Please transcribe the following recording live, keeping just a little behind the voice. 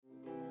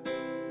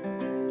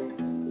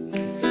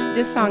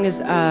This song is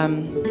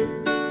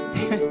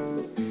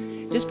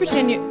just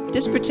pretend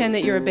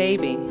that you're a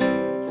baby,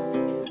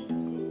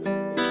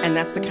 and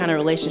that's the kind of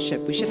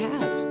relationship we should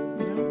have,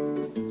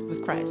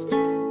 with Christ.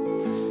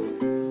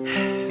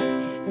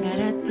 Da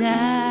da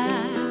da.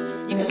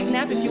 You can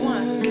snap if you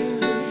want.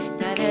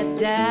 Da da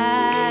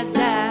da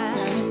da.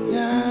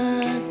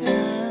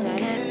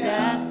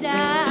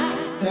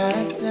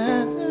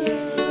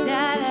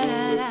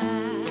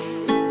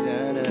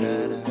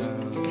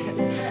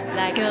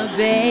 Like a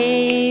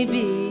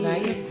baby,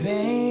 like a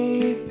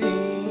baby,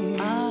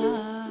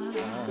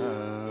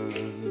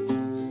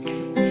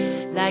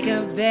 like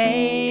a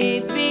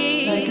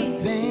baby, like a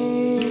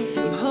baby,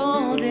 I'm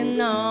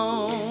holding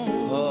on,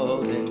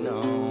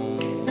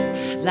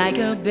 like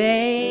a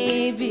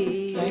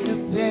baby, like a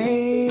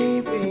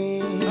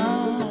baby,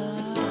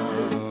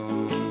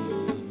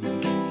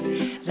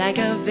 like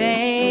a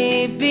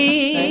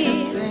baby,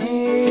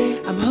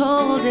 I'm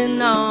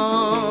holding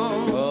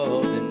on.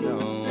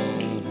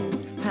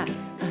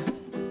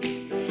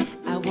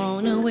 I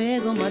wanna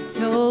wiggle my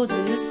toes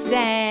in the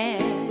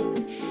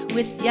sand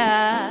with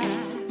ya.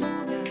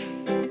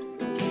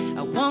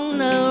 I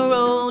wanna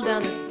roll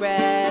down the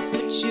grass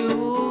with you.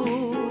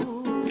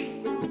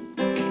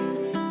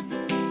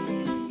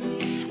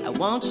 I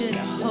want you to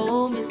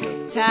hold me so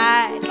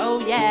tight, oh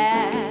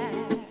yeah.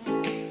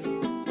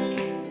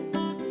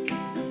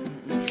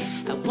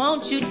 I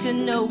want you to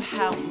know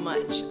how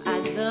much I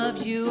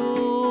love you.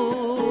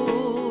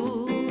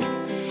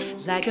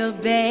 Like a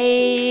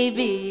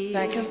baby,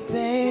 like a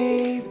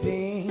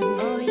baby,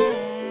 oh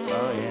yeah,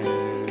 oh yeah,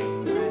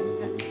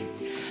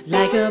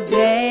 like a baby, like a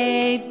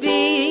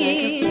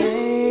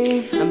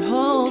baby, I'm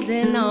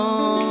holding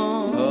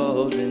on,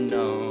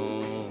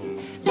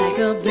 like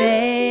a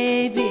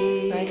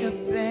baby, like a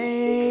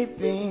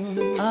baby,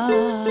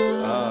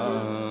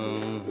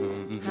 oh,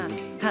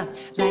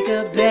 like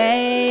a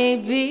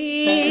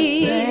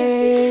baby,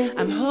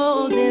 I'm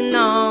holding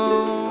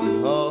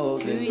on,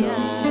 to ya.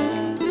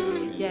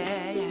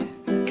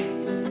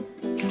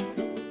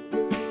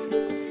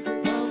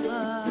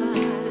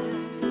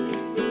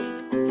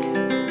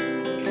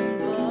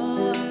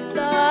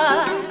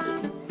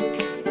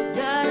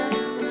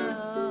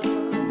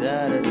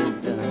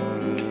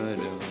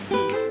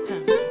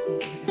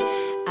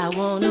 I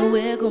wanna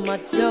wiggle my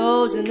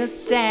toes in the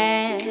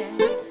sand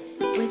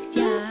with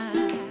ya.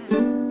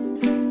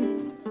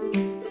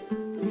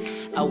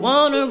 I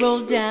wanna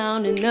roll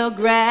down in the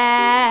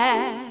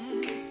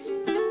grass.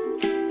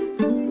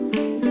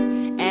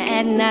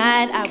 At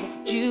night I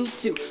want you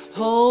to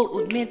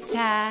hold me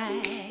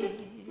tight.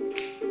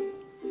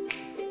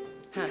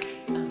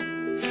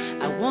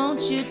 I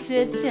want you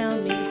to tell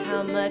me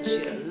how much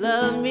you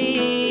love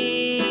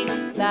me,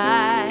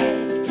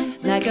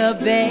 like a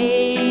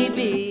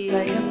baby,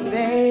 like a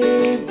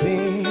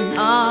baby,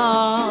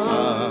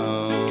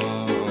 oh,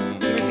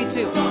 repeat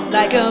too,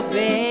 like a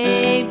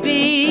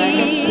baby,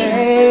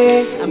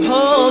 I'm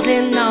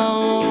holding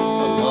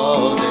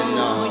on,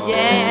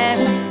 yeah,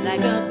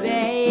 like a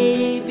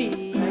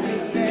baby, oh,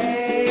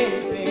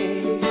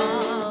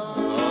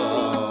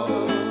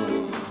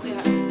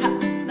 yeah.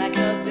 Like a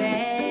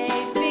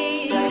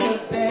baby, I'm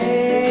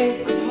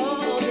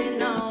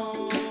holding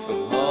on,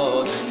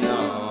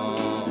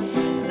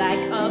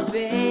 like a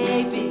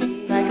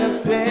baby, like a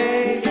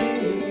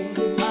baby,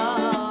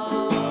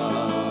 oh,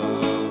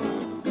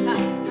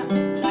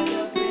 like a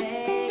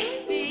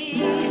baby,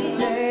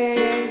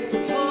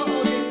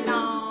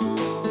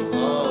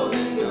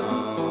 holding on,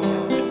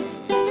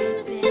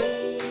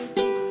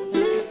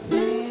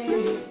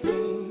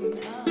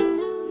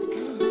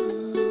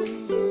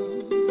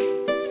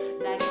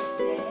 like a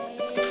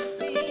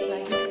baby,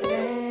 like a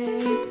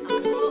baby,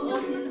 I'm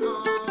holding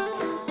on,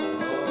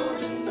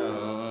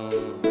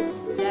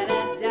 da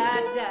da da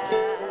da,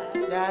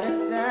 da da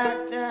da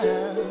da,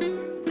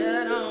 da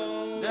da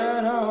da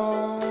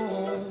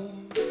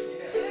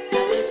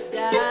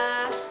da,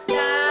 da da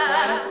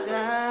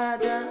da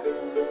da,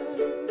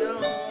 da,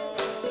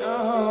 no,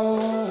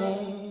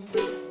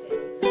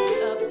 a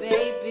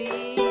baby,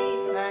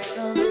 like a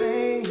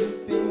baby,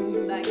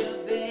 like a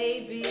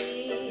baby,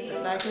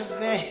 like a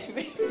baby.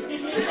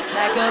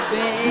 like a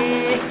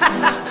baby.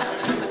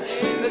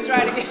 Let's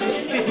try it again.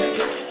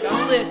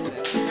 Don't listen.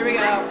 Here we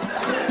go.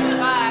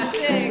 5,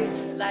 6.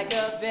 Like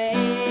a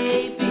baby.